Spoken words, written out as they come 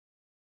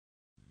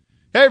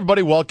Hey,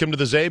 everybody, welcome to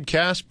the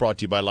Czabecast, brought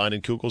to you by Line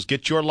and Kugels.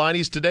 Get your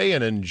Lineys today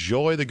and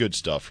enjoy the good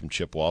stuff from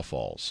Chippewa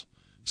Falls.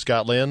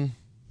 Scott Lynn,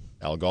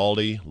 Al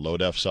Galdi,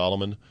 Lodef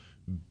Solomon.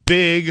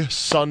 Big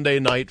Sunday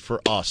night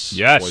for us,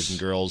 boys and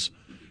girls.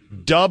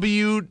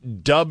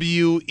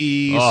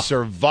 WWE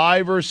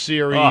Survivor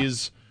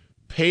Series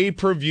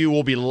pay-per-view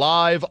will be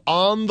live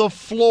on the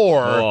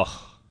floor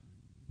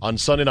on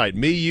Sunday night.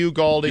 Me, you,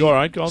 Galdi, you all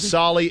right, Galdi?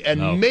 Solly,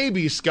 and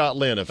maybe Scott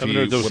Lynn if he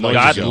would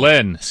like to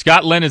go.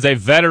 Scott Lynn is a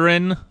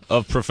veteran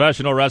of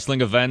professional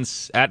wrestling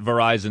events at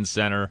Verizon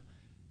Center.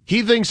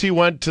 He thinks he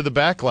went to the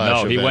Backlash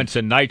event. He went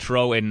to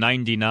Nitro in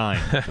 99.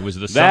 It was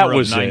the summer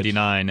of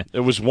 99. It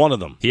was one of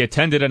them. He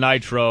attended a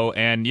Nitro,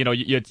 and, you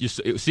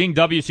seeing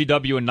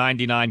WCW in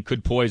 99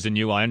 could poison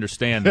you. I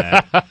understand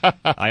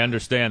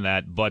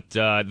that. But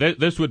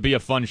this would be a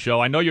fun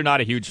show. I know you're not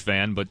a huge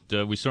fan, but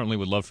we certainly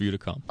would love for you to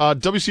come.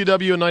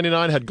 WCW in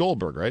 99 had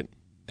Goldberg, right?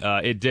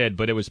 It did,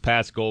 but it was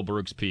past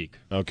Goldberg's peak.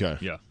 Okay.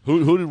 Yeah.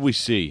 Who did we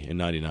see in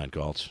 99,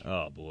 Galds?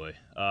 Oh, boy.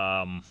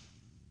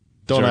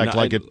 Don't act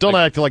like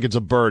it's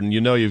a burden.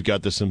 You know you've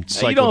got this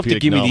encyclopedic you don't have to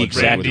give me the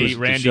exact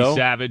Randy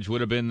Savage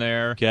would have been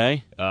there.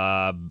 Okay.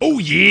 Macho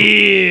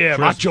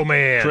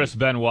Man. Chris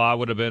Benoit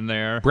would have been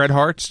there. Bret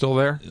Hart still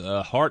there?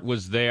 Hart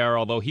was there,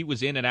 although he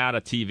was in and out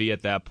of TV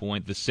at that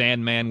point. The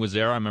Sandman was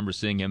there. I remember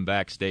seeing him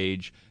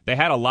backstage. They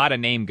had a lot of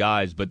named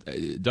guys, but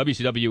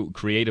WCW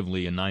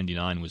creatively in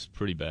 99 was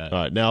pretty bad. All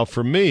right. Now,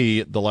 for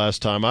me, the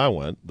last time I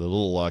went, the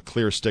little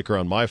clear sticker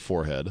on my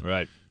forehead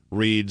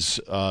reads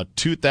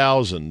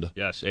 2000.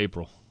 Yes,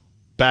 April.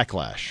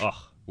 Backlash.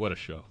 Oh, what a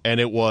show.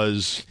 And it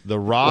was The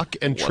Rock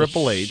and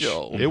Triple H.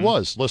 It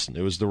was. Listen,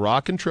 it was The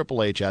Rock and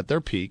Triple H at their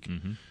peak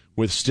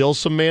with still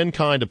some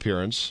Mankind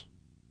appearance.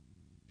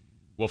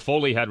 Well,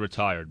 Foley had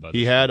retired. But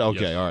he had?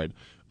 Okay, all right.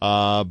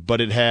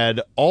 But it had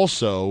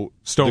also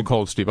Stone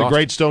Cold Steve Austin. The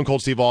great Stone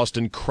Cold Steve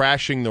Austin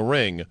crashing the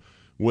ring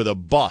with a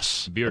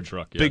bus. Beer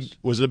truck, yes.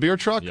 Was it a beer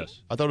truck?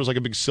 Yes. I thought it was like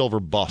a big silver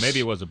bus.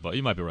 Maybe it was a bus.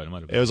 You might be right.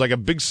 It was like a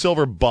big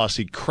silver bus.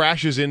 He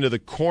crashes into the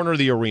corner of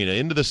the arena,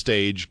 into the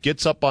stage,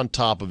 gets up on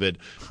top of it,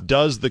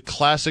 does the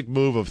classic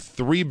move of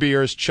 3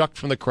 beers chucked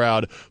from the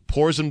crowd,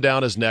 pours them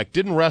down his neck.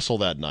 Didn't wrestle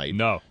that night.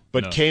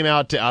 But came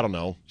out to, I don't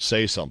know,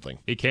 say something.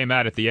 He came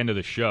out at the end of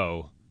the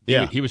show.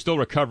 Yeah. He was still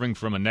recovering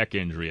from a neck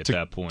injury at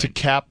that point. To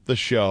cap the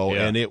show,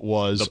 and it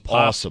was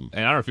awesome.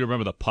 And I don't know if you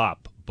remember the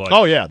pop.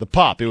 But the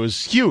pop. It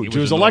was huge. It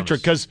was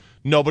electric because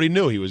nobody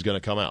knew he was going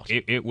to come out.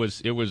 It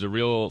was a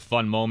real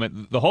fun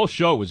moment. The whole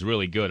show was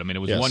really good. I mean, it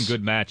was one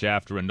good match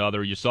after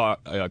another. You saw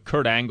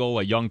Kurt Angle,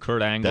 a young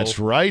Kurt Angle. That's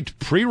right.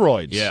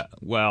 Pre-roids. Yeah.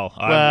 Well,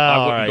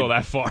 I wouldn't go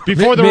that far.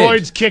 Before the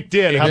roids kicked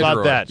in. How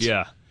about that?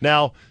 Yeah.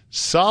 Now,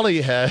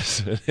 Solly has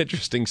an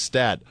interesting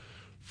stat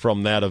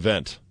from that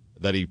event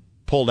that he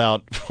pulled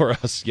out for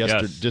us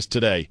just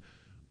today.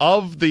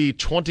 Of the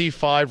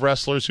 25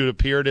 wrestlers who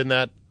appeared in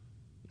that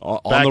on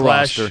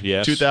Backlash the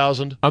roster,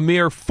 2000, a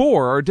mere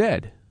 4 are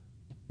dead.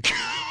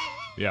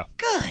 Yeah.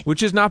 Good.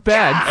 Which is not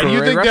bad. And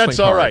you think that's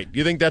all right?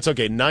 You think that's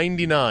okay?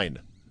 99.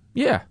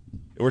 Yeah.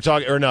 We're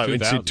talking, or no,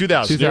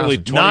 2000. Nearly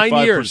 9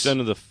 years. 25%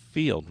 of the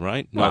field,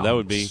 right? No, Well, that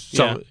would be.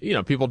 So,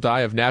 people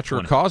die of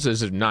natural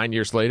causes 9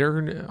 years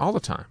later all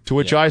the time. To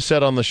which I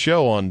said on the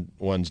show on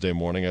Wednesday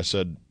morning, I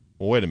said,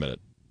 well, wait a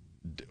minute.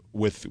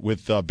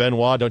 With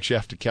Benoit, don't you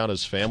have to count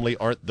as family?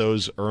 Aren't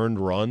those earned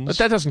runs? But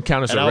that doesn't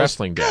count as a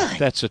wrestling death.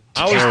 That's a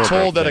I was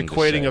told that thing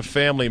equating a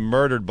family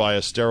murdered by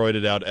a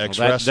steroided-out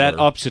ex-wrestler. That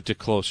ups it to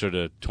closer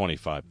to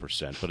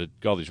 25%. But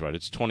Galdi's right.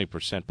 It's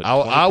 20%. But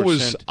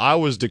I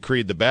was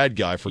decreed the bad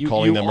guy for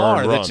calling them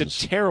earned runs.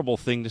 That's a terrible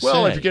thing to say.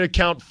 Well, if you're going to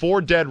count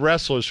 4 dead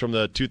wrestlers from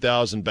the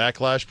 2000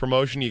 Backlash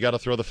promotion, you got to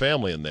throw the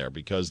family in there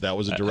because that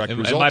was a direct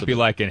result. It might be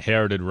like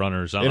inherited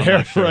runners. I'm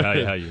not sure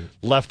how you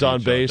left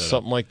on base,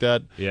 something like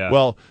that. Yeah.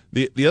 Well,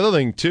 the other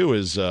thing too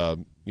is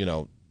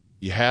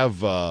you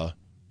have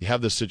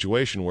this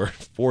situation where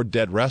 4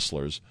 dead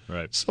wrestlers.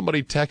 Right.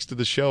 Somebody texted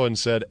the show and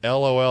said,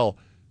 "LOL,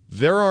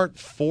 there aren't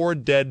 4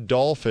 dead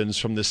Dolphins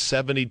from the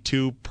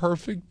 '72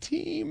 perfect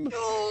team."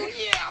 Oh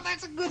yeah,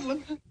 that's a good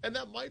one. And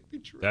that might be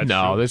true.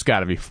 There's got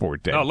to be 4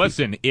 dead. No,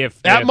 listen,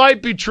 that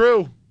might be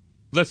true.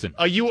 Listen,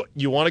 you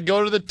want to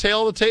go to the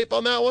tail of the tape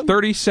on that one?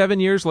 37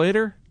 years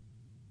later.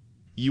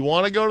 You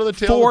want to go to the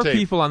tail 4 of the tape?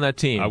 people on that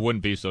team. I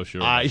wouldn't be so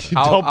sure. I'll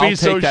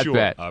take that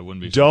bet. I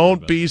wouldn't be.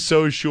 Don't be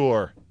so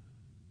sure.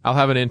 I'll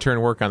have an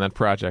intern work on that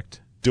project.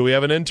 Do we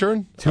have an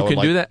intern Who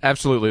can do that?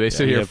 Absolutely. They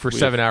sit here for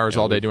 7 hours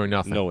all day doing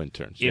nothing. No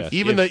interns.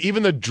 Even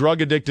the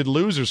drug addicted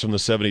losers from the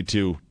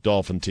 '72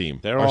 Dolphin team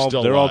they're all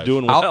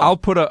doing well. I'll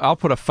put a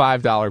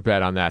 $5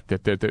 bet on that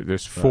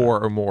there's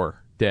 4 or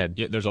more dead.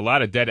 Yeah, there's a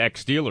lot of dead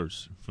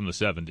ex-Steelers from the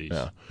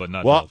 70s, but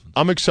not Well, Dolphins.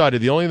 I'm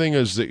excited. The only thing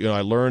is that I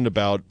learned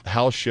about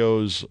house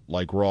shows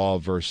like Raw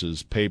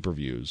versus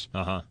pay-per-views.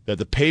 That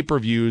the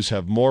pay-per-views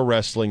have more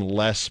wrestling,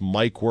 less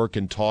mic work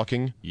and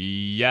talking.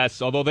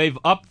 Yes, although they've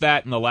upped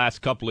that in the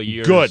last couple of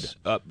years. Good,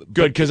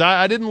 because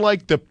I didn't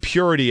like the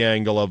purity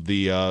angle of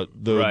the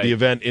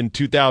event in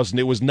 2000.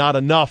 It was not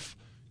enough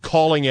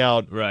calling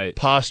out,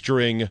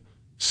 posturing,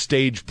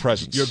 stage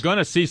presence. You're going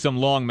to see some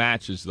long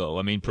matches, though.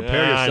 I mean,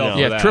 prepare Yeah, I yourself know.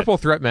 for Yeah, that. triple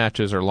threat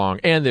matches are long,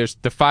 and there's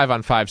the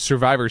 5-on-5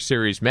 Survivor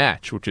Series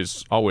match, which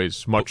is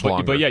always much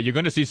longer. But yeah, you're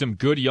going to see some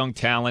good young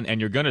talent, and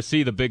you're going to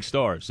see the big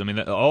stars. I mean,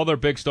 all their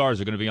big stars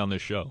are going to be on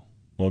this show.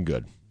 Well,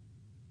 good.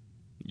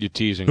 You're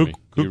teasing Who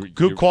me.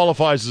 who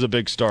qualifies as a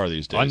big star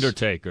these days?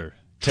 Undertaker,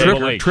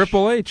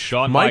 Triple H,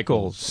 Shawn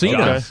Michaels, Cena,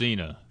 John Okay.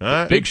 Cena, All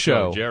right. Big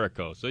Show,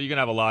 Jericho. So you're going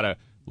to have a lot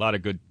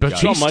of good But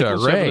guys. Batista, Shawn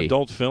Michaels have an Ray.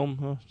 adult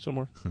film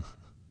somewhere?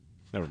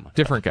 Never mind.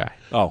 different guy.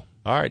 Oh,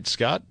 All right,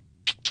 Scott.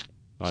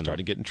 I know. Starting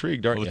to get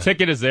intrigued, aren't Well, the you?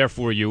 ticket is there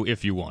for you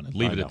if you want it.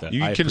 Leave I it know. at that.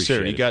 You I can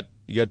consider it. appreciate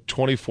You got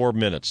 24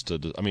 minutes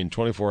to. I mean,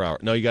 24 hours.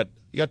 No, you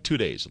got 2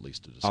 days at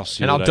least to decide. I'll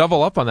see. And I'll what I-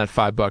 double up on that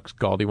 $5,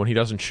 Galdi, when he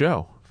doesn't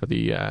show for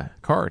the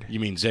card. You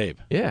mean Zabe?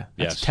 Yeah,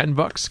 that's Yes.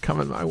 $10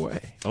 coming my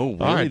way. Oh, really?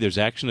 right. There's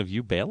action of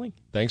you bailing?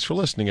 Thanks for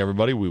listening,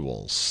 everybody. We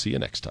will see you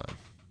next time.